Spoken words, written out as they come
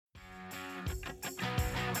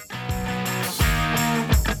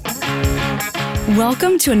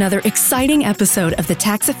Welcome to another exciting episode of The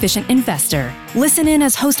Tax Efficient Investor. Listen in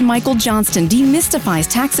as host Michael Johnston demystifies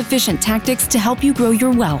tax-efficient tactics to help you grow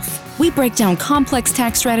your wealth. We break down complex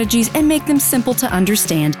tax strategies and make them simple to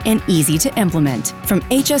understand and easy to implement. From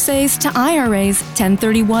HSAs to IRAs,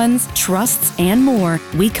 1031s, trusts, and more,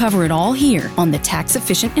 we cover it all here on The Tax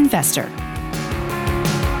Efficient Investor.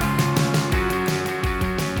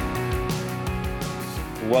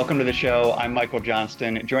 Welcome to the show. I'm Michael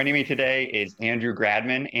Johnston. Joining me today is Andrew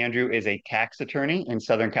Gradman. Andrew is a tax attorney in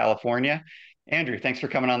Southern California. Andrew, thanks for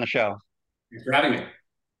coming on the show. Thanks for having me.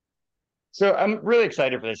 So I'm really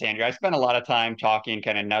excited for this, Andrew. I spent a lot of time talking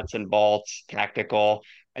kind of nuts and bolts, tactical.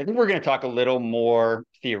 I think we're going to talk a little more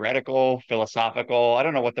theoretical, philosophical. I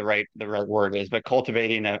don't know what the right word is, but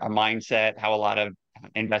cultivating a mindset, how a lot of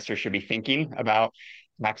investors should be thinking about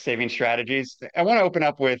tax saving strategies. I want to open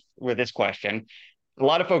up with this question. A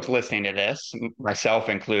lot of folks listening to this, myself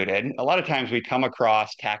included, a lot of times we come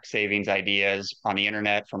across tax savings ideas on the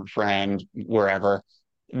internet from a friend, wherever,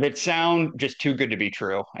 that sound just too good to be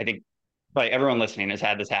true. I think like everyone listening has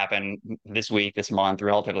had this happen this week, this month,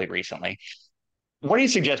 relatively recently. What do you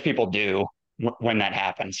suggest people do when that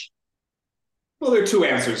happens? Well, there are two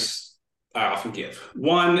answers I often give.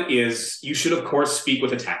 One is you should, of course, speak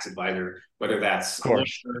with a tax advisor, whether that's a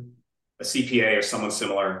CPA or someone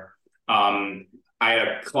similar. I had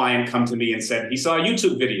a client come to me and said he saw a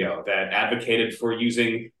YouTube video that advocated for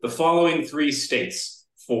using the following three states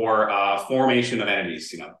for formation of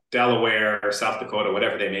entities, Delaware, South Dakota,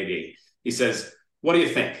 whatever they may be. He says, "What do you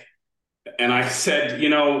think?" And I said,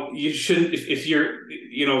 you shouldn't, if you're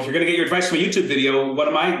going to get your advice from a YouTube video, what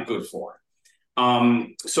am I good for?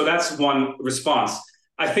 So that's one response.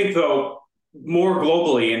 I think, though, more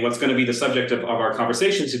globally, and what's going to be the subject of our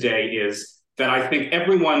conversation today is that I think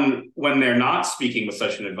everyone, when they're not speaking with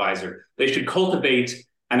such an advisor, they should cultivate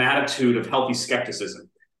an attitude of healthy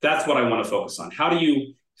skepticism. That's what I want to focus on. How do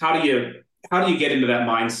you get into that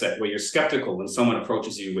mindset where you're skeptical when someone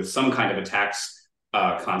approaches you with some kind of a tax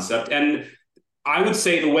concept? And I would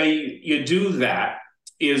say the way you do that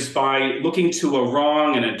is by looking to a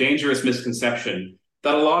wrong and a dangerous misconception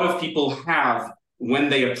that a lot of people have when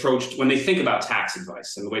they think about tax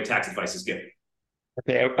advice and the way tax advice is given.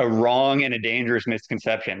 Okay, a wrong and a dangerous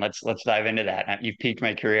misconception. Let's dive into that. You've piqued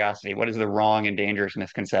my curiosity. What is the wrong and dangerous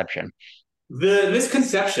misconception? The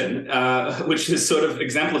misconception, which is sort of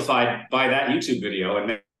exemplified by that YouTube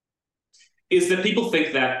video, is that people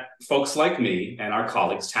think that folks like me and our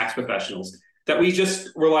colleagues, tax professionals, that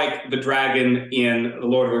we're like the dragon in The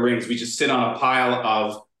Lord of the Rings. We just sit on a pile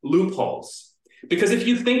of loopholes. Because if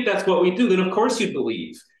you think that's what we do, then of course you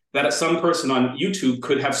believe that some person on YouTube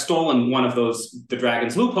could have stolen one of the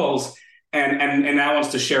dragon's loopholes and now wants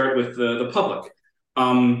to share it with the public.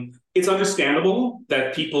 It's understandable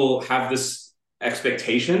that people have this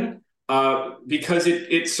expectation because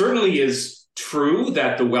it certainly is true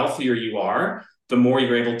that the wealthier you are, the more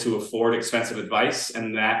you're able to afford expensive advice,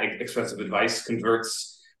 and that expensive advice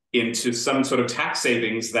converts into some sort of tax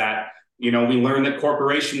savings that, we learn that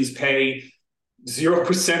corporations pay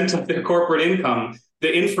 0% of their corporate income.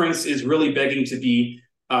 The inference is really begging to be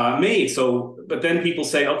made. But then people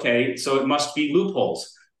say, okay, so it must be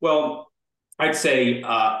loopholes. Well, I'd say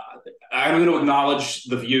I'm going to acknowledge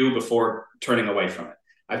the view before turning away from it.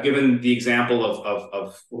 I've given the example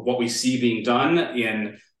of what we see being done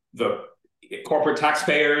in the corporate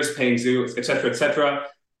taxpayers paying zero, et cetera, et cetera.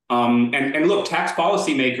 And look, tax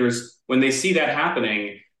policymakers, when they see that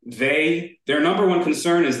happening, their number one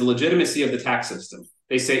concern is the legitimacy of the tax system.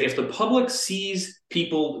 They say if the public sees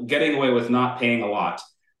people getting away with not paying a lot,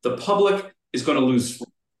 the public is going to lose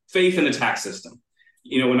faith in the tax system.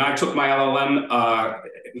 When I took my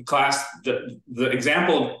LLM class, the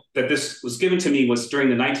example that this was given to me was during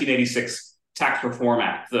the 1986 Tax Reform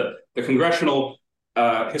Act. The congressional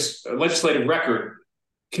legislative record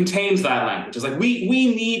contains that language. It's like we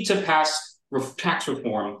need to pass tax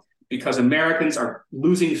reform because Americans are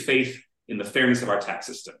losing faith in the fairness of our tax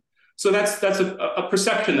system. So that's a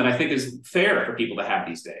perception that I think is fair for people to have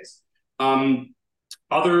these days.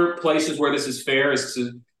 Other places where this is fair is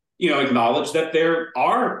to, acknowledge that there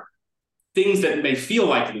are things that may feel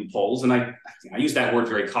like loopholes, and I use that word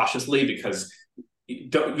very cautiously because you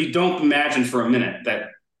don't imagine for a minute that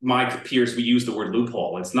my peers we use the word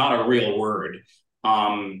loophole. It's not a real word.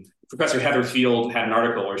 Professor Heather Field had an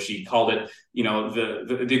article where she called it,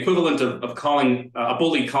 the equivalent of calling a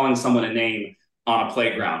bully calling someone a name on a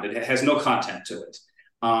playground. It has no content to it.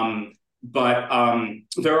 But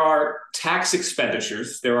there are tax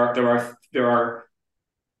expenditures. There are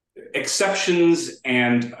exceptions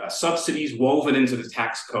and subsidies woven into the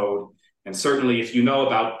tax code And certainly if you know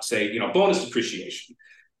about, say, bonus depreciation,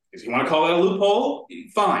 if you want to call it a loophole,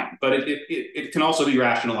 fine. But it can also be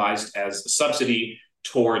rationalized as a subsidy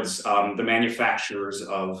towards the manufacturers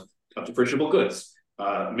of depreciable goods,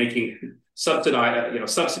 making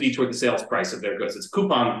subsidy toward the sales price of their goods. It's a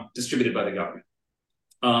coupon distributed by the government.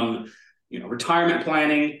 Retirement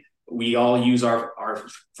planning, we all use our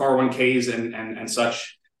 401ks and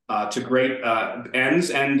such to great ends,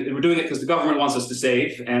 and we're doing it because the government wants us to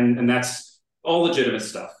save, and that's all legitimate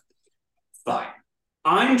stuff. Fine.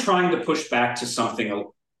 I'm trying to push back to something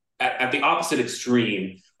at the opposite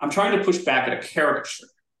extreme. I'm trying to push back at a caricature,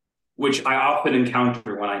 which I often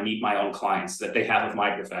encounter when I meet my own clients that they have of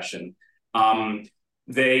my profession.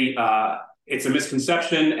 It's a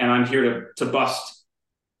misconception, and I'm here to bust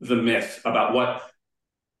the myth about what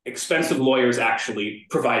expensive lawyers actually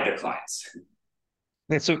provide their clients.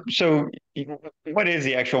 So what is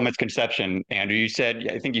the actual misconception, Andrew?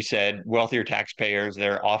 I think you said wealthier taxpayers,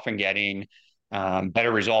 they're often getting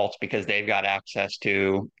better results because they've got access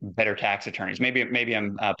to better tax attorneys. Maybe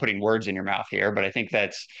I'm putting words in your mouth here, but I think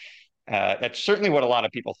that's certainly what a lot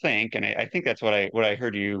of people think, and I think that's what I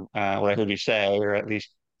heard you say, or at least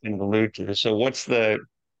allude to. So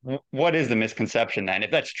what is the misconception then?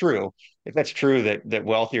 If that's true that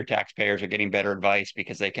wealthier taxpayers are getting better advice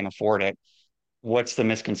because they can afford it, what's the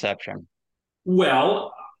misconception?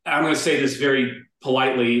 Well, I'm going to say this very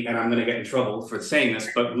politely, and I'm going to get in trouble for saying this,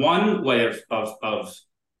 but one way of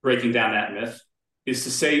breaking down that myth is to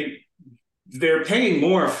say they're paying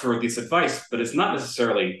more for this advice, but it's not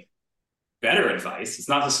necessarily better advice. It's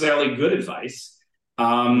not necessarily good advice.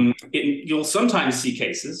 You'll sometimes see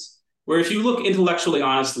cases where if you look intellectually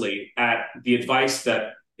honestly at the advice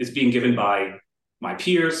that is being given by my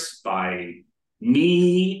peers, by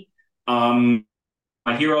me,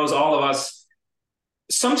 my heroes, all of us,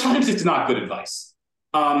 sometimes it's not good advice.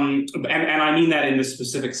 And I mean that in the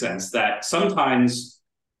specific sense that sometimes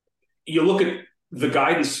you look at the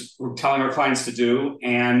guidance we're telling our clients to do,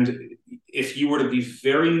 and if you were to be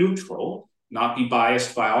very neutral, not be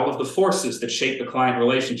biased by all of the forces that shape the client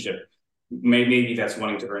relationship, maybe that's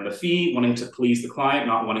wanting to earn the fee, wanting to please the client,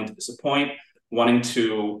 not wanting to disappoint, wanting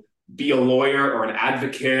to be a lawyer or an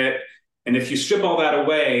advocate. And if you strip all that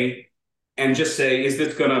away and just say, is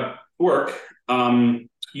this going to work?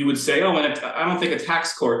 You would say, oh, and I don't think a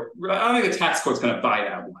tax court's going to buy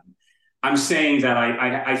that one. I'm saying that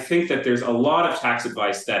I think that there's a lot of tax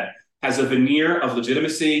advice that has a veneer of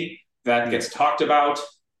legitimacy that gets talked about.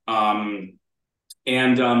 I'll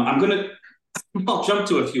jump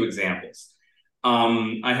to a few examples.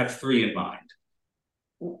 I have three in mind.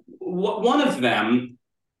 One of them,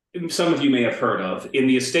 some of you may have heard of, in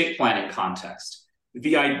the estate planning context,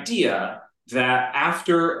 the idea that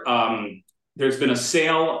after there's been a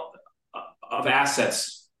sale of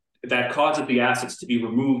assets that causes the assets to be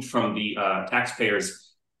removed from the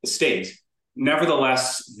taxpayer's estate,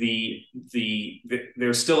 nevertheless,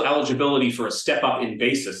 there's still eligibility for a step up in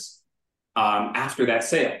basis after that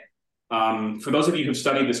sale. For those of you who've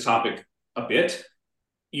studied this topic a bit,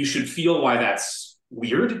 you should feel why that's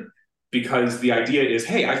weird, because the idea is,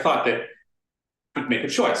 hey, I thought that you could make a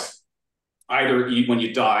choice. Either when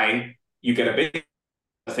you die, you get a big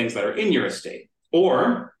things that are in your estate,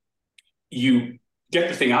 or you get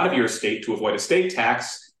the thing out of your estate to avoid estate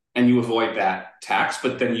tax, and you avoid that tax,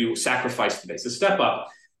 but then you sacrifice the basis step up.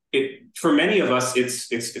 For many of us,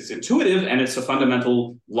 it's intuitive, and it's a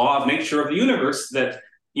fundamental law of nature of the universe that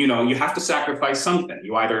you have to sacrifice something.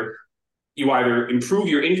 You either improve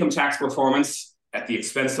your income tax performance at the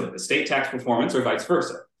expense of estate tax performance, or vice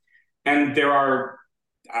versa. And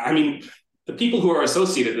the people who are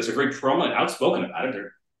associated with this are very prominent, outspoken about it.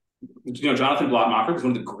 Jonathan Blottmacher is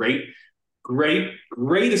one of the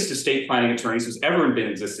greatest estate planning attorneys who's ever been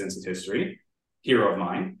in existence in history, hero of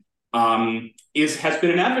mine, has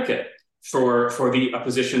been an advocate for a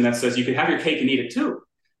position that says you can have your cake and eat it too.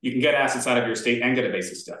 You can get assets out of your estate and get a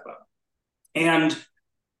basis step up. And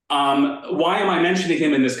why am I mentioning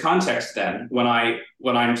him in this context then, when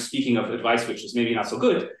I'm speaking of advice which is maybe not so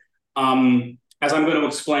good? As I'm going to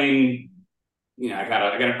explain, I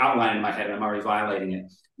got an outline in my head and I'm already violating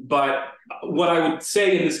it. But what I would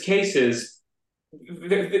say in this case is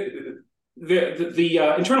the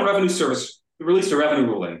Internal Revenue Service released a revenue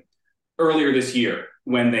ruling earlier this year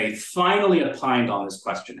when they finally opined on this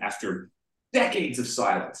question after decades of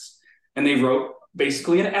silence. And they wrote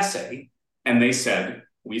basically an essay, and they said,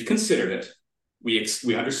 we've considered it. We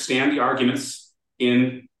understand the arguments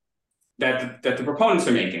that the proponents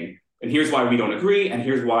are making. And here's why we don't agree. And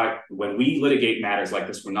here's why, when we litigate matters like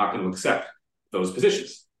this, we're not going to accept those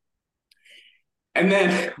positions. And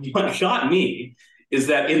then what got me is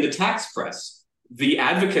that in the tax press, the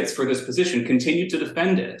advocates for this position continue to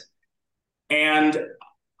defend it. And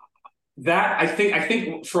that, I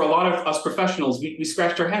think for a lot of us professionals, we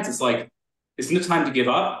scratched our heads. It's like, isn't it time to give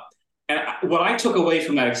up? And what I took away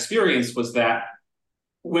from that experience was that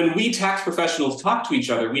when we tax professionals talk to each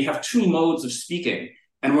other, we have two modes of speaking,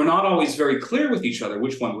 and we're not always very clear with each other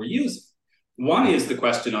which one we're using. One is the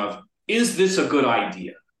question of, is this a good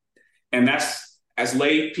idea? And that's, as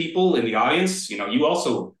lay people in the audience, you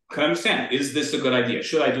also can understand, is this a good idea?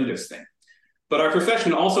 Should I do this thing? But our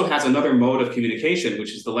profession also has another mode of communication,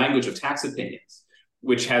 which is the language of tax opinions,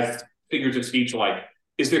 which has figures of speech like,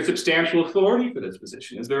 is there substantial authority for this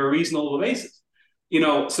position? Is there a reasonable basis?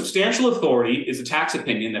 Substantial authority is a tax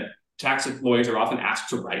opinion that tax lawyers are often asked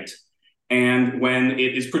to write. And when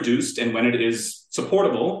it is produced and when it is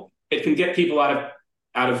supportable, it can get people out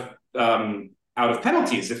of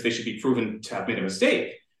penalties if they should be proven to have made a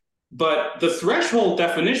mistake. But the threshold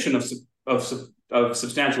definition of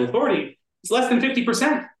substantial authority is less than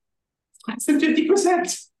 50%. Less than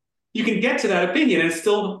 50%. You can get to that opinion and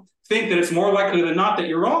still think that it's more likely than not that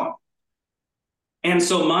you're wrong. And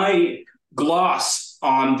so my gloss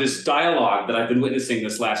on this dialogue that I've been witnessing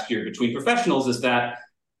this last year between professionals is that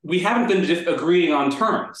we haven't been agreeing on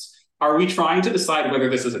terms. Are we trying to decide whether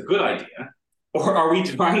this is a good idea? Or are we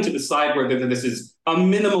trying to decide whether this is a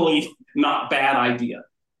minimally not bad idea?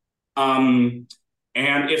 And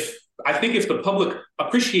I think if the public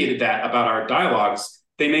appreciated that about our dialogues,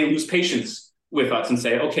 they may lose patience with us and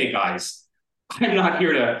say, okay, guys, I'm not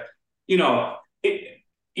here to,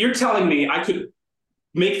 you're telling me I could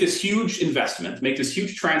make this huge investment, make this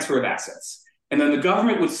huge transfer of assets, and then the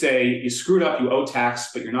government would say, you screwed up, you owe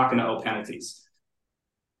tax, but you're not going to owe penalties.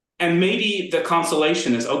 And maybe the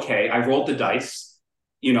consolation is, okay, I rolled the dice.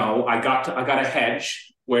 I got a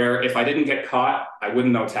hedge where if I didn't get caught, I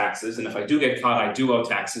wouldn't owe taxes. And if I do get caught, I do owe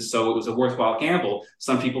taxes. So it was a worthwhile gamble.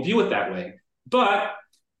 Some people view it that way. But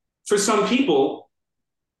for some people,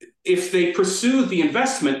 if they pursue the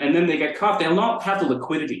investment and then they get caught, they'll not have the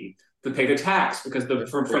liquidity to pay the tax because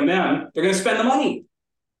from them, they're going to spend the money.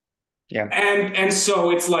 Yeah. And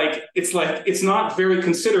so it's not very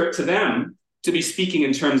considerate to them to be speaking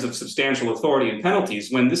in terms of substantial authority and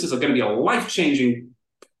penalties when this is going to be a life-changing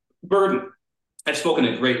burden. I've spoken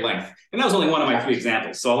at great length, and that was only one of my 3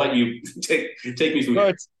 examples. So I'll let you take me through.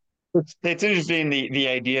 No, it's interesting, the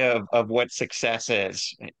idea of what success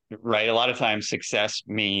is, right? A lot of times success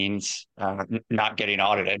means not getting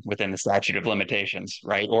audited within the statute of limitations,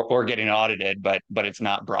 right? Or getting audited, but it's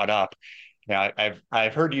not brought up.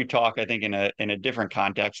 I've heard you talk, I think, in a different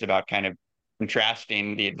context about kind of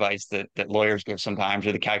contrasting the advice that lawyers give sometimes,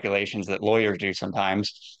 or the calculations that lawyers do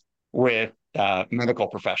sometimes, with medical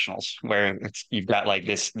professionals, where you've got like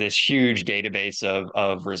this huge database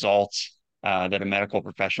of results that a medical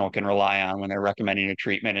professional can rely on when they're recommending a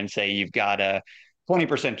treatment, and say you've got a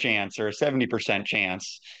 20% chance or a 70%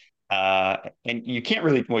 chance. And you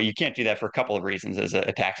can't do that for a couple of reasons as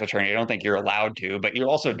a tax attorney. I don't think you're allowed to, but you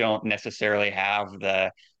also don't necessarily have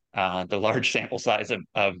the large sample size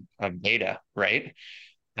of data, right?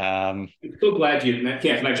 I'm so glad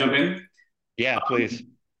can I jump in? Yeah, please.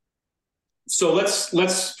 So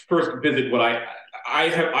let's first visit what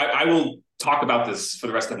I will talk about this for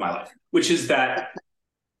the rest of my life, which is that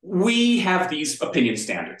we have these opinion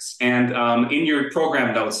standards. And in your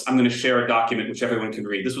program notes, I'm going to share a document which everyone can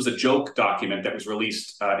read. This was a joke document that was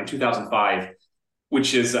released in 2005,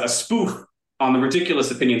 which is a spoof on the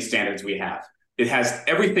ridiculous opinion standards we have. It has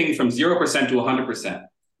everything from 0% to 100%,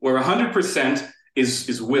 where 100%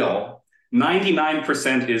 is will,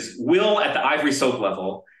 99% is will at the ivory soap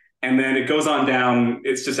level, and then it goes on down.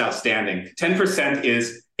 It's just outstanding. 10%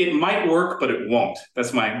 is it might work, but it won't.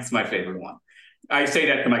 That's my favorite one. I say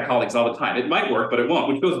that to my colleagues all the time. It might work, but it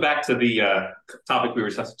won't, which goes back to the topic we were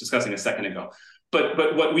discussing a second ago.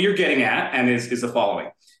 But what we are getting at is the following.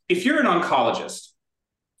 If you're an oncologist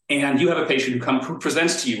and you have a patient who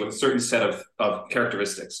presents to you with a certain set of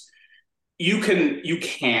characteristics, you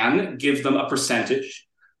can give them a percentage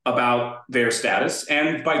about their status.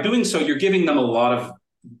 And by doing so, you're giving them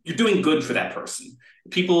you're doing good for that person.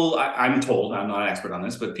 People, I'm told, I'm not an expert on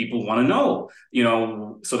this, but people want to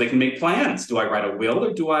know, so they can make plans. Do I write a will,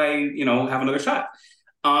 or do I, have another shot?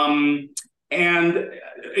 And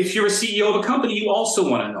if you're a CEO of a company, you also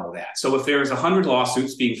want to know that. So if there's 100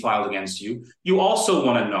 lawsuits being filed against you, you also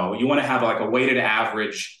want to know, you want to have like a weighted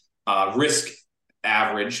average, risk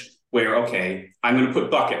average, where, okay, I'm going to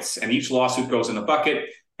put buckets and each lawsuit goes in a bucket.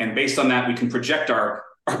 And based on that, we can project our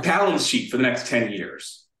balance sheet for the next 10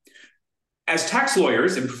 years. As tax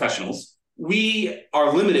lawyers and professionals, we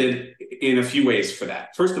are limited in a few ways for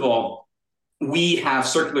that. First of all, we have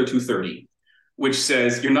Circular 230, which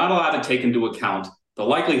says you're not allowed to take into account the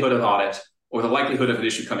likelihood of audit or the likelihood of an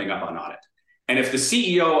issue coming up on audit. And if the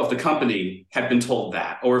CEO of the company had been told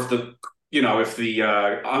that, or if the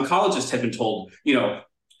oncologist had been told,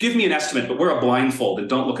 give me an estimate, but wear a blindfold and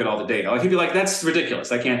don't look at all the data, he'd be like, that's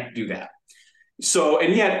ridiculous. I can't do that. So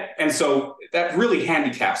that really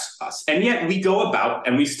handicaps us. And yet we go about,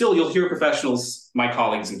 and you'll hear professionals, my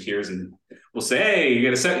colleagues and peers, and will say,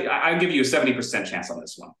 hey, I'll give you a 70% chance on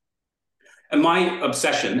this one. And my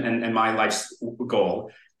obsession and my life's goal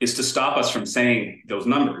is to stop us from saying those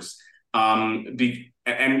numbers. I'm going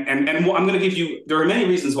to give you, there are many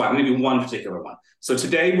reasons why. I'm going to give you one particular one. So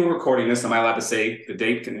today we're recording this. Am I allowed to say the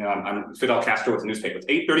date? I'm Fidel Castro with the newspaper. It's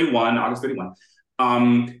 8/31, August 31.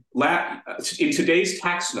 In today's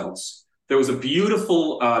tax notes, there was a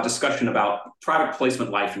beautiful discussion about private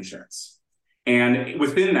placement life insurance. And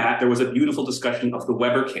within that, there was a beautiful discussion of the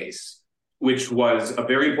Weber case, which was a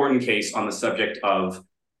very important case on the subject of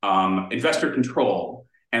investor control.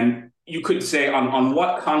 And you could say on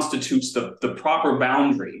what constitutes the proper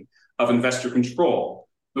boundary of investor control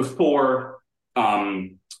before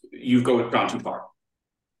you've gone too far.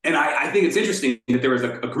 And I think it's interesting that there was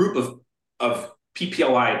a group of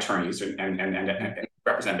PPLI attorneys and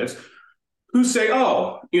representatives who say,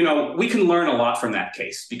 we can learn a lot from that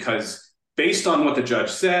case because based on what the judge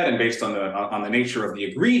said and based on the nature of the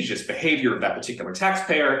egregious behavior of that particular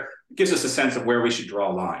taxpayer, it gives us a sense of where we should draw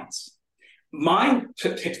lines. My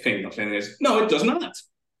thing is, no, it does not.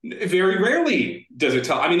 Very rarely does it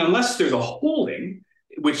tell. I mean, unless there's a holding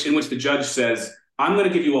in which the judge says, I'm going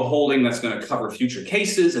to give you a holding that's going to cover future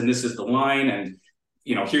cases, and this is the line, and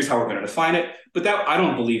here's how we're going to define it. But that, I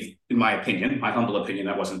don't believe, in my opinion, my humble opinion,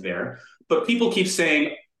 that wasn't there. But people keep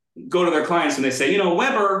saying, go to their clients and they say,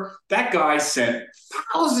 Weber, that guy sent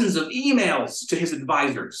thousands of emails to his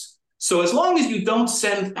advisors. So as long as you don't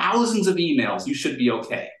send thousands of emails, you should be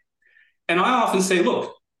okay. And I often say,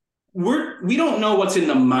 look, we don't know what's in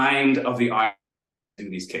the mind of the IRS in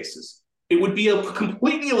these cases. It would be a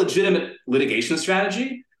completely illegitimate litigation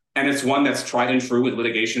strategy, and it's one that's tried and true with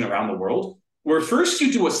litigation around the world, where first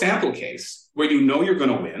you do a sample case where you know you're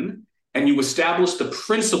going to win, and you establish the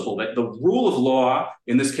principle that the rule of law,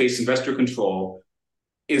 in this case, investor control,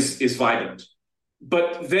 is vibrant.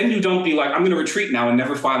 But then you don't be like, I'm going to retreat now and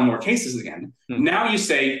never file more cases again. Hmm. Now you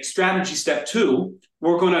say, strategy step 2,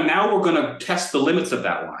 we're going to test the limits of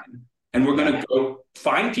that line. And we're going to go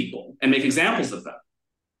find people and make examples of them.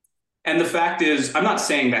 And the fact is, I'm not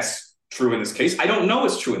saying that's true in this case. I don't know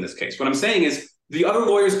it's true in this case. What I'm saying is the other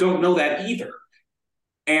lawyers don't know that either.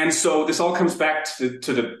 And so this all comes back to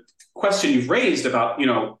the question you've raised about,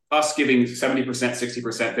 us giving 70%,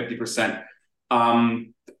 60%,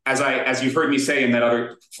 50%. As you've heard me say in that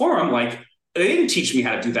other forum, like, they didn't teach me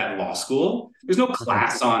how to do that in law school. There's no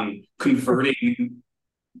class on converting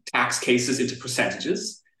tax cases into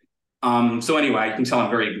percentages. So anyway, you can tell I'm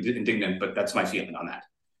very indignant, but that's my feeling on that.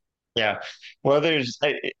 Yeah. Well,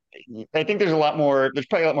 I think there's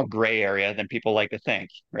probably a lot more gray area than people like to think,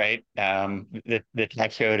 right? The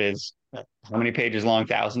tax code is how many pages long,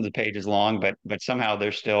 thousands of pages long, but somehow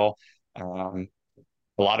there's still a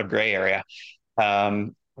lot of gray area.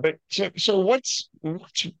 But so what's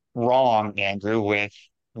wrong, Andrew,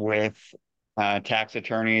 with tax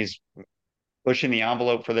attorneys pushing the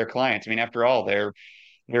envelope for their clients? I mean, after all, they're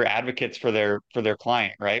advocates for their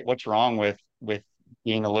client, right? What's wrong with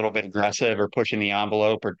being a little bit aggressive or pushing the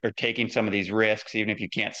envelope or taking some of these risks, even if you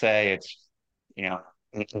can't say it's, you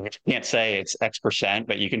can't say it's X%,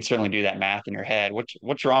 but you can certainly do that math in your head.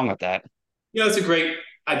 What's wrong with that? Yeah, that's a great,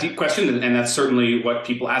 deep question. And that's certainly what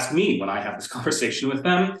people ask me when I have this conversation with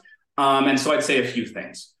them. And so I'd say a few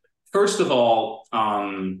things. First of all,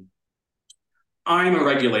 I'm a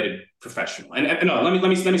regulated professional. And no, let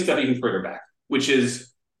me step even further back, which is,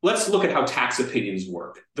 let's look at how tax opinions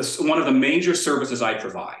work. One of the major services I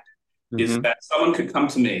provide is that someone could come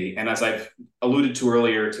to me, and as I've alluded to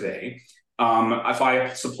earlier today, if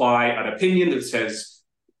I supply an opinion that says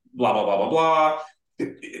blah, blah, blah, blah, blah,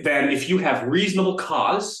 then if you have reasonable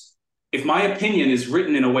cause, if my opinion is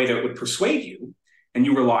written in a way that would persuade you and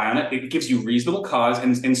you rely on it, it gives you reasonable cause.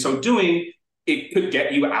 And in so doing, it could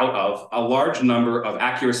get you out of a large number of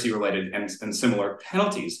accuracy-related and similar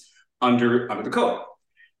penalties under the code.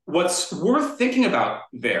 What's worth thinking about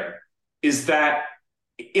there is that,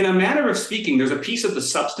 in a manner of speaking, there's a piece of the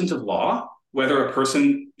substantive law, whether a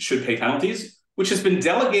person should pay penalties, which has been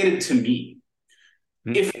delegated to me.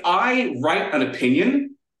 If I write an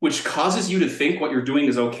opinion which causes you to think what you're doing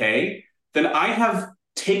is okay, then I have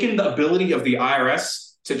taken the ability of the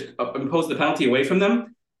IRS to impose the penalty away from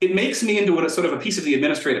them. It makes me into a sort of a piece of the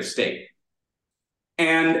administrative state.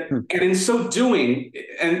 And in so doing,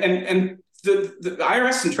 and the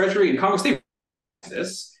IRS and Treasury and Congress, they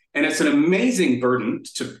this, and it's an amazing burden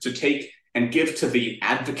to take and give to the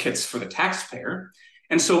advocates for the taxpayer.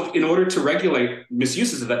 And so in order to regulate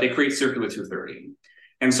misuses of that, they create Circular 230.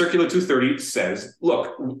 And Circular 230 says,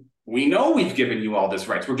 look, we know we've given you all these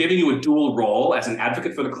rights. We're giving you a dual role as an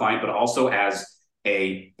advocate for the client, but also as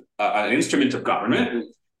an instrument of government.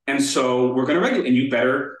 And so we're going to regulate, and you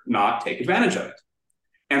better not take advantage of it.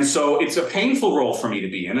 And so it's a painful role for me to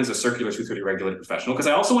be in as a Circular 230 regulated professional, because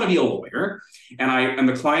I also want to be a lawyer, and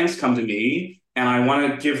the clients come to me and I want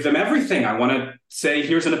to give them everything. I want to say,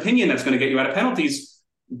 here's an opinion that's going to get you out of penalties.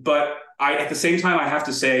 But at the same time, I have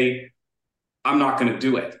to say, I'm not going to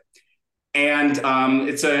do it. And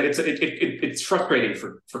it's frustrating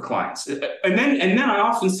for clients. And then I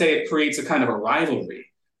often say it creates a kind of a rivalry,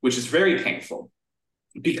 which is very painful,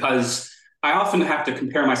 because I often have to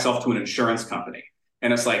compare myself to an insurance company.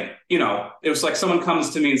 And it's like, it was like someone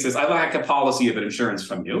comes to me and says, I'd like a policy of insurance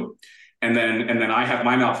from you. And then I have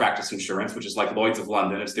my malpractice insurance, which is like Lloyd's of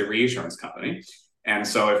London. It's their reinsurance company. And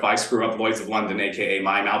so if I screw up Lloyd's of London, AKA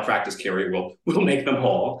my malpractice carrier, will make them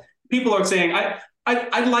whole. People are saying,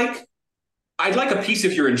 I'd like a piece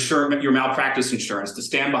of your malpractice insurance to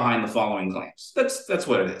stand behind the following claims. That's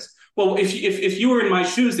what it is. Well, if you were in my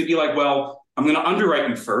shoes, they'd be like, well, I'm going to underwrite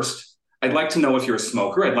you first. I'd like to know if you're a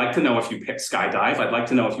smoker. I'd like to know if you skydive. I'd like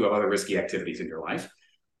to know if you have other risky activities in your life.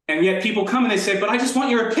 And yet people come and they say, but I just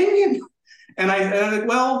want your opinion. And I'm like,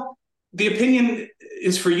 well, the opinion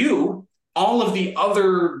is for you. All of the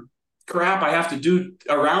other crap I have to do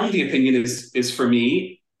around the opinion is for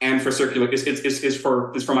me, and for Circular is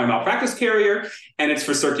for my malpractice carrier, and it's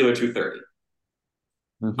for Circular 230.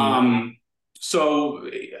 Mm-hmm. So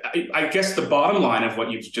I guess the bottom line of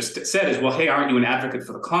what you've just said is, well, hey, aren't you an advocate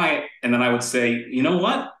for the client? And then I would say, you know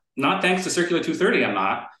what? Not thanks to Circular 230, I'm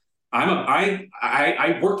not.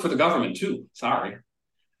 I work for the government too. Sorry.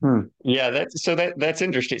 Yeah, that's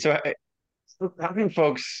interesting. So how can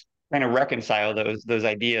folks kind of reconcile those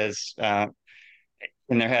ideas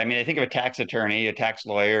in their head? I mean, I think of a tax attorney, a tax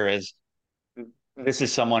lawyer, as this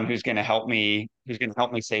is someone who's going to help me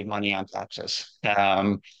save money on taxes.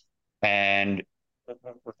 And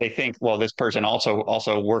they think, well, this person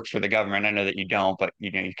also works for the government. I know that you don't, but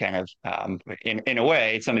you kind of in a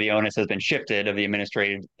way, some of the onus has been shifted, of the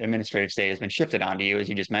administrative state has been shifted onto you, as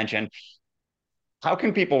you just mentioned. How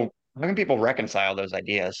can people reconcile those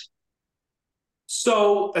ideas?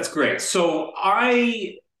 So that's great. So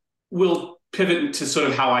I will pivot to sort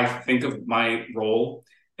of how I think of my role,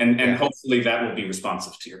 and hopefully that will be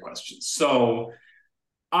responsive to your questions. So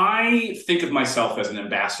I think of myself as an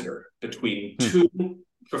ambassador between two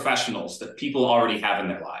professionals that people already have in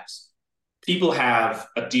their lives. People have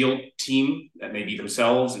a deal team that may be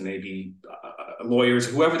themselves and maybe lawyers,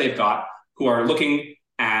 whoever they've got, who are looking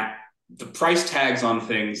at the price tags on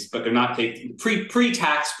things, but they're not taking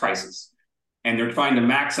pre-tax prices. And they're trying to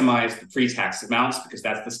maximize the pre-tax amounts because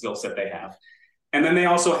that's the skill set they have. And then they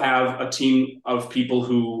also have a team of people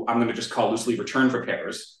who I'm going to just call loosely return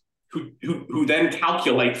preparers, who then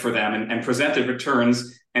calculate for them and present the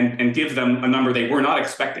returns and give them a number they were not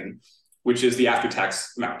expecting, which is the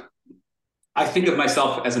after-tax amount. I think of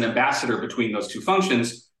myself as an ambassador between those two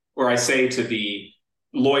functions, where I say to the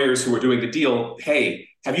lawyers who are doing the deal, hey,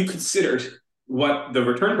 have you considered what the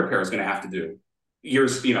return preparer is going to have to do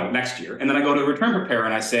next year? And then I go to the return preparer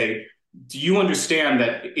and I say, do you understand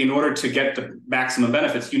that in order to get the maximum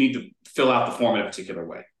benefits, you need to fill out the form in a particular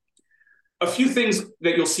way? A few things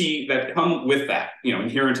that you'll see that come with that,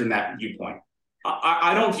 inherent in that viewpoint.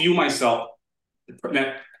 I don't view myself,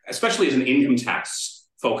 especially as an income tax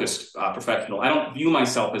focused professional, I don't view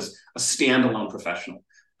myself as a standalone professional.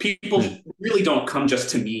 People really don't come just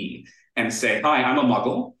to me and say, hi, I'm a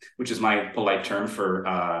muggle, which is my polite term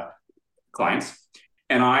for clients,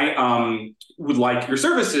 and I would like your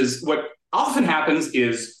services. What often happens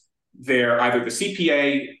is they're either the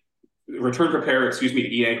CPA, return preparer, the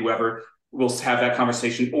EA, whoever, will have that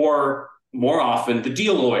conversation, or more often the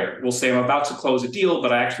deal lawyer will say, I'm about to close a deal,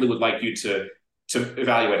 but I actually would like you to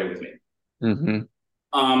evaluate it with me. Mm-hmm.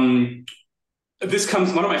 One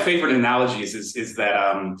of my favorite analogies is that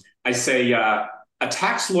I say a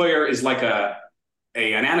tax lawyer is like an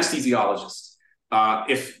anesthesiologist.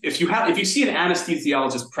 If you see an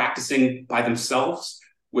anesthesiologist practicing by themselves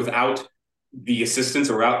without the assistance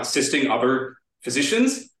or without assisting other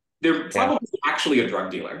physicians, they're probably actually a drug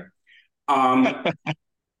dealer. But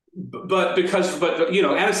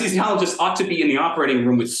anesthesiologists ought to be in the operating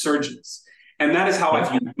room with surgeons. And that is how I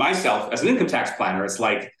view myself as an income tax planner. It's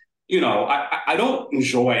like, I don't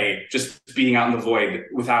enjoy just being out in the void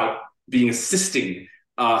without assisting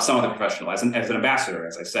some other professional as an ambassador,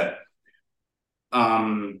 as I said.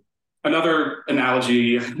 Another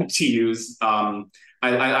analogy to use, I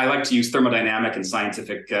like to use thermodynamic and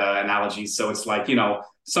scientific analogies. So it's like,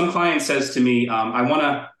 some client says to me, I want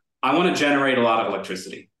to generate a lot of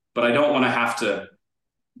electricity, but I don't want to have to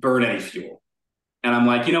burn any fuel. And I'm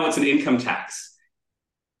like, it's an income tax.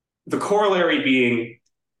 The corollary being,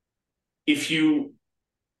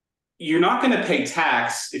 you're not going to pay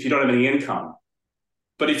tax if you don't have any income.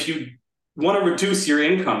 But if you want to reduce your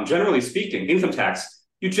income, generally speaking, income tax,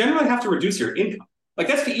 you generally have to reduce your income. Like,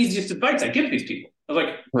 that's the easiest advice I give these people. I was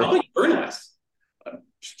like, probably earn less.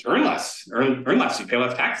 Just earn less. Earn less. You pay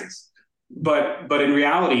less taxes. But in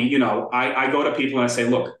reality, I go to people and I say,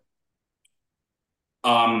 look,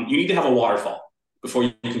 you need to have a waterfall before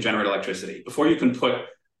you can generate electricity, before you can put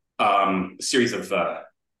a series of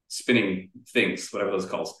spinning things, whatever those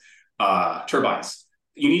called, turbines.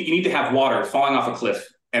 You need to have water falling off a cliff,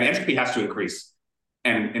 and entropy has to increase.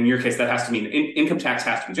 And in your case, that has to mean income tax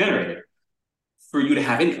has to be generated for you to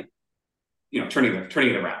have income. Turning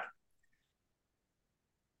it around.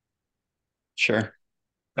 Sure.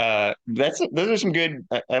 Those are some good.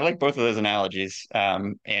 I like both of those analogies.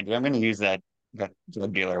 Andrew, I'm going to use that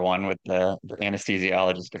drug dealer one with the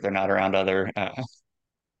anesthesiologist if they're not around other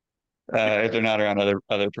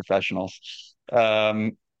professionals.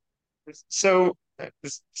 So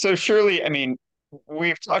surely, I mean,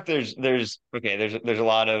 we've talked. There's a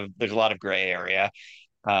lot of gray area.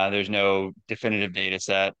 There's no definitive data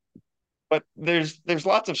set, but there's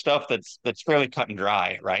lots of stuff that's fairly cut and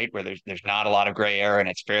dry, right? Where there's not a lot of gray area and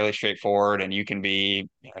it's fairly straightforward, and you can be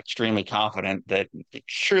extremely confident that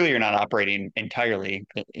surely you're not operating entirely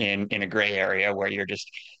in a gray area where you're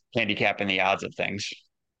just handicapping the odds of things.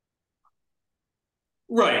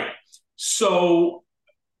 Right. So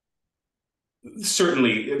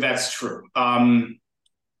certainly that's true.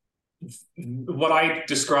 What I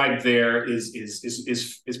described there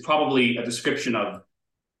is probably a description of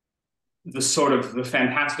the sort of the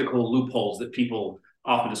fantastical loopholes that people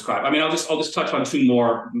often describe. I mean, I'll just touch on two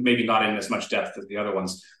more, maybe not in as much depth as the other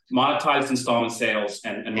ones: monetized installment sales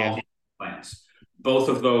and multi plans. Both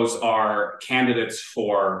of those are candidates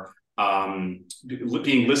for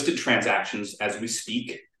being listed transactions as we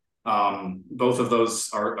speak. Both of those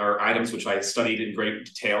are items which I studied in great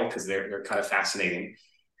detail because they're kind of fascinating.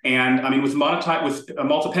 And I mean, with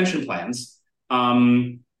multi-pension plans,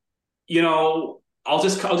 I'll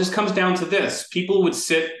just comes down to this. People would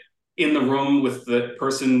sit in the room with the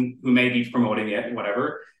person who may be promoting it,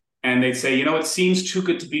 whatever, and they'd say, it seems too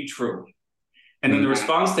good to be true. And then the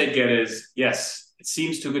response they'd get is, yes, it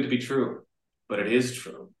seems too good to be true, but it is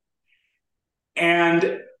true.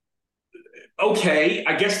 And okay,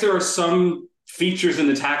 I guess there are some features in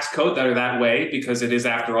the tax code that are that way because it is,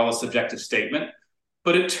 after all, a subjective statement.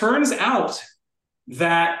 But it turns out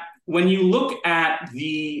that when you look at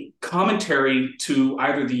the commentary to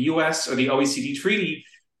either the US or the OECD treaty,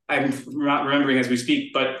 I'm not remembering as we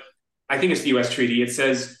speak, but I think it's the US treaty, it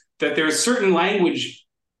says that there's certain language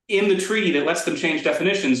in the treaty that lets them change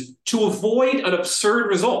definitions to avoid an absurd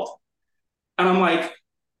result. And I'm like,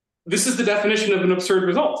 this is the definition of an absurd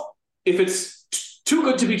result. If it's too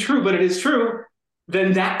good to be true, but it is true,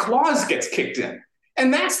 then that clause gets kicked in.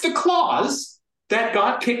 And that's the clause that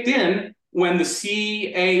got kicked in when the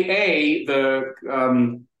CAA, the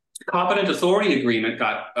Competent Authority Agreement,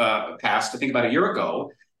 got passed, I think about a year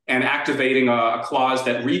ago, and activating a clause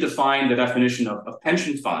that redefined the definition of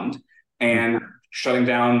pension fund and shutting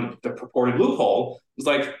down the purported loophole. It was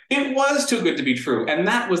like, it was too good to be true. And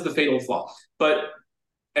that was the fatal flaw.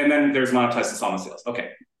 And then there's monetized installment sales.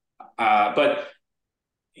 Okay. But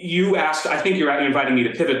you asked, I think you're inviting me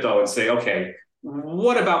to pivot though and say, okay,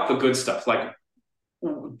 what about the good stuff? Like,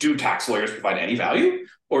 do tax lawyers provide any value,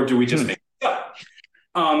 or do we just make it up?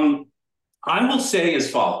 I will say as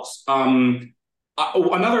follows.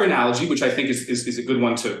 Another analogy, which I think is a good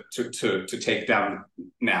one to take down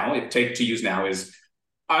now, to use now, is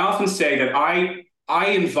I often say that I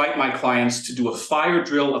invite my clients to do a fire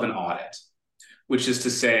drill of an audit, which is to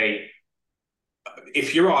say,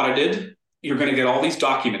 if you're audited, you're going to get all these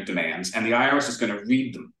document demands, and the IRS is going to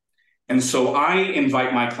read them. And so I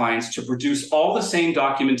invite my clients to produce all the same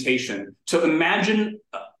documentation, to imagine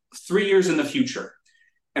 3 years in the future,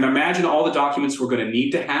 and imagine all the documents we're going to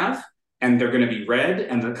need to have, and they're going to be read,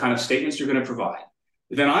 and the kind of statements you're going to provide.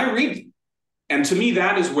 Then I read them. And to me,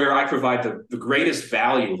 that is where I provide the greatest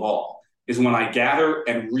value of all, is when I gather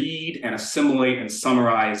and read and assimilate and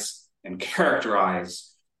summarize and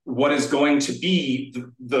characterize what is going to be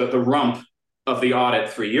the rump of the audit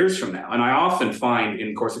 3 years from now. And I often find in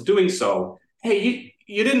the course of doing so, hey,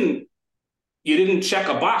 you didn't you didn't check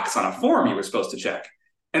a box on a form you were supposed to check.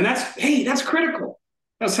 And that's critical.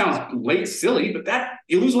 That sounds late silly, but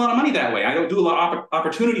you lose a lot of money that way. I do a lot of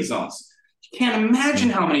opportunity zones. You can't imagine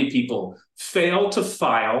how many people fail to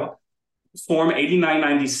file Form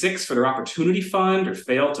 8996 for their opportunity fund, or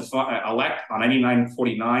fail to elect on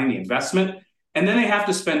 8949 the investment. And then they have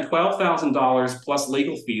to spend $12,000 plus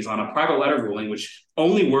legal fees on a private letter ruling, which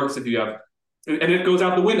only works if you have, and it goes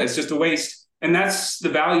out the window. It's just a waste. And that's the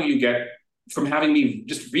value you get from having me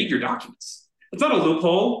just read your documents. It's not a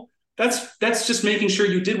loophole. That's just making sure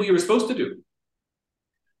you did what you were supposed to do.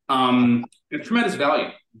 Tremendous value.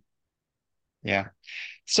 Yeah.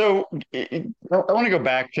 So I want to go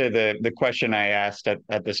back to the question I asked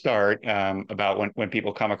at the start about when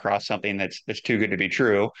people come across something that's too good to be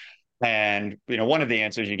true. And one of the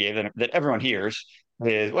answers you gave that everyone hears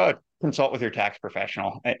is, well, consult with your tax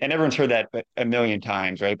professional. And everyone's heard that a million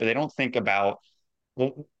times, right? But they don't think about,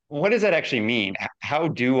 well, what does that actually mean? How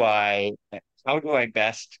do I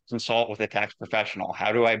best consult with a tax professional?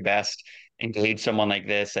 How do I best engage someone like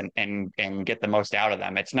this and get the most out of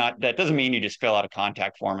them? That doesn't mean you just fill out a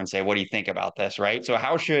contact form and say, what do you think about this? Right. So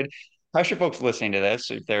how should folks listening to this,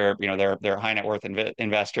 if they're a high net worth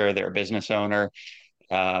investor, they're a business owner,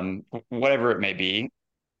 whatever it may be,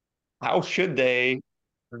 how should they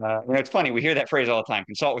it's funny, we hear that phrase all the time,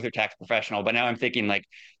 consult with your tax professional, but now I'm thinking like,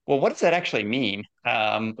 well, what does that actually mean?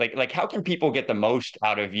 Like how can people get the most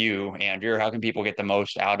out of you, Andrew? How can people get the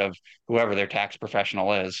most out of whoever their tax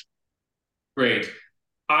professional is? Great.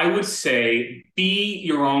 I would say be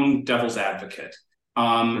your own devil's advocate.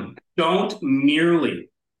 Don't merely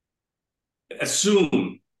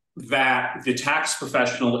assume that the tax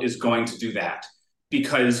professional is going to do that,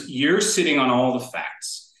 because you're sitting on all the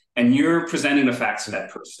facts and you're presenting the facts to that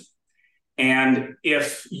person. And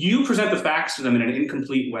if you present the facts to them in an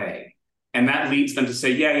incomplete way, and that leads them to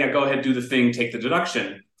say, yeah, go ahead, do the thing, take the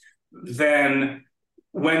deduction, then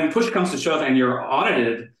when push comes to shove and you're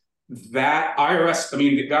audited, that the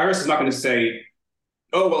IRS is not going to say,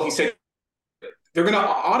 oh, well, he said, they're going to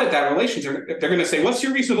audit that relationship. They're going to say, what's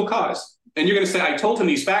your reasonable cause? And you're going to say, I told him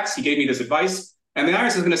these facts, he gave me this advice. And the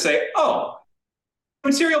IRS is going to say, oh,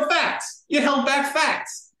 material facts, you held back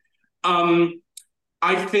facts.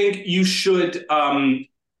 I think you should,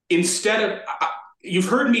 instead of, you've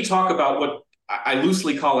heard me talk about what I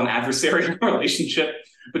loosely call an adversarial relationship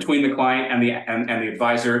between the client and the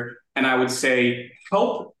advisor. And I would say,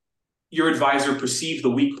 help your advisor perceive the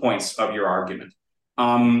weak points of your argument.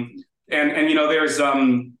 There's,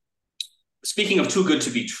 speaking of too good to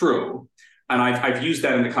be true, and I've used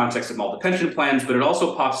that in the context of multi-pension plans, but it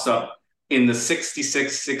also pops up in the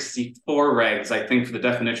 66, 64 regs, I think, for the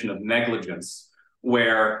definition of negligence,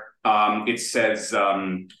 where it says,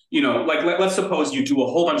 let's suppose you do a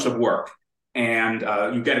whole bunch of work and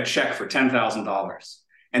you get a check for $10,000,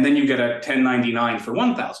 and then you get a 1099 for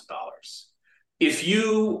 $1,000. If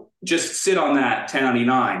you just sit on that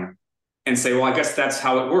 1099 and say, well, I guess that's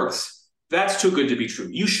how it works, that's too good to be true.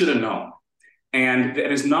 You should have known. And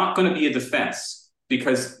that is not going to be a defense,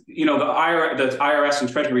 because the IRS and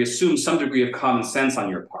Treasury assume some degree of common sense on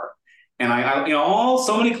your part. And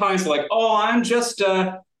so many clients are like, oh, I'm just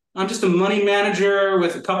a money manager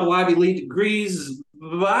with a couple Ivy League degrees,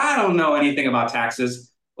 but I don't know anything about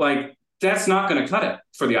taxes. Like, that's not going to cut it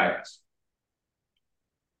for the IRS.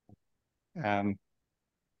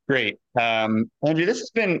 Great. Andrew, this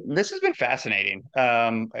has been fascinating.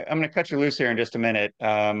 I'm going to cut you loose here in just a minute.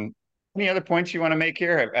 Any other points you want to make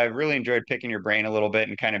here? I've really enjoyed picking your brain a little bit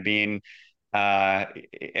and kind of being,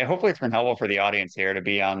 hopefully it's been helpful for the audience here to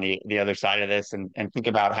be on the other side of this and think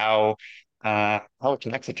about how a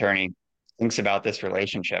tax attorney thinks about this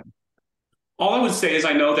relationship. All I would say is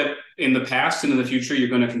I know that in the past and in the future, you're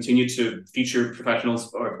going to continue to feature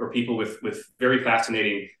professionals or people with very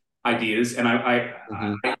fascinating ideas. And I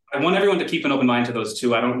want everyone to keep an open mind to those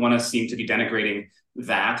too. I don't want to seem to be denigrating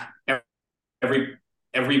that.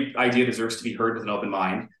 Every idea deserves to be heard with an open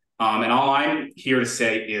mind. And all I'm here to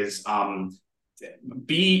say is, as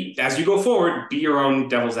you go forward, be your own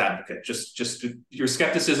devil's advocate. Just your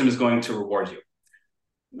skepticism is going to reward you.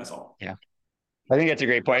 That's all. Yeah. I think that's a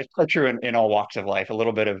great point. It's quite true in all walks of life, a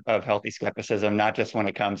little bit of healthy skepticism, not just when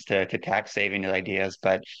it comes to tax saving ideas,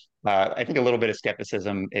 but I think a little bit of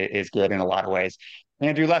skepticism is good in a lot of ways.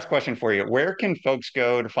 Andrew, last question for you. Where can folks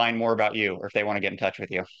go to find more about you, or if they want to get in touch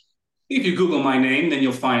with you? If you Google my name, then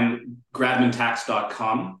you'll find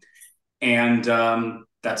gradmantax.com. And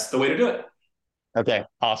that's the way to do it. Okay,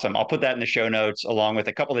 awesome. I'll put that in the show notes along with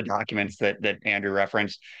a couple of the documents that Andrew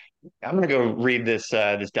referenced. I'm going to go read this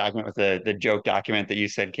document with the joke document that you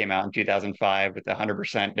said came out in 2005 with the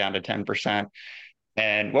 100% down to 10%.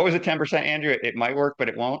 And what was the 10%, Andrew? It might work, but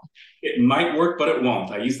it won't. It might work, but it won't.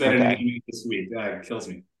 I used that in an Okay. email this week. It kills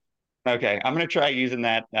me. Okay, I'm gonna try using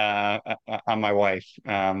that on my wife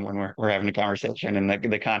when we're having a conversation in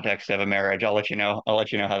the context of a marriage. I'll let you know. I'll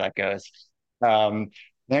let you know how that goes. Um,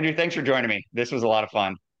 Andrew, thanks for joining me. This was a lot of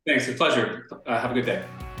fun. Thanks. It's a pleasure. Have a good day.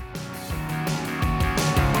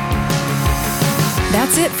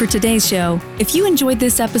 That's it for today's show. If you enjoyed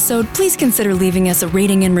this episode, please consider leaving us a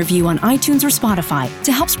rating and review on iTunes or Spotify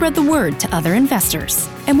to help spread the word to other investors.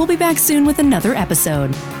 And we'll be back soon with another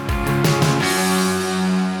episode.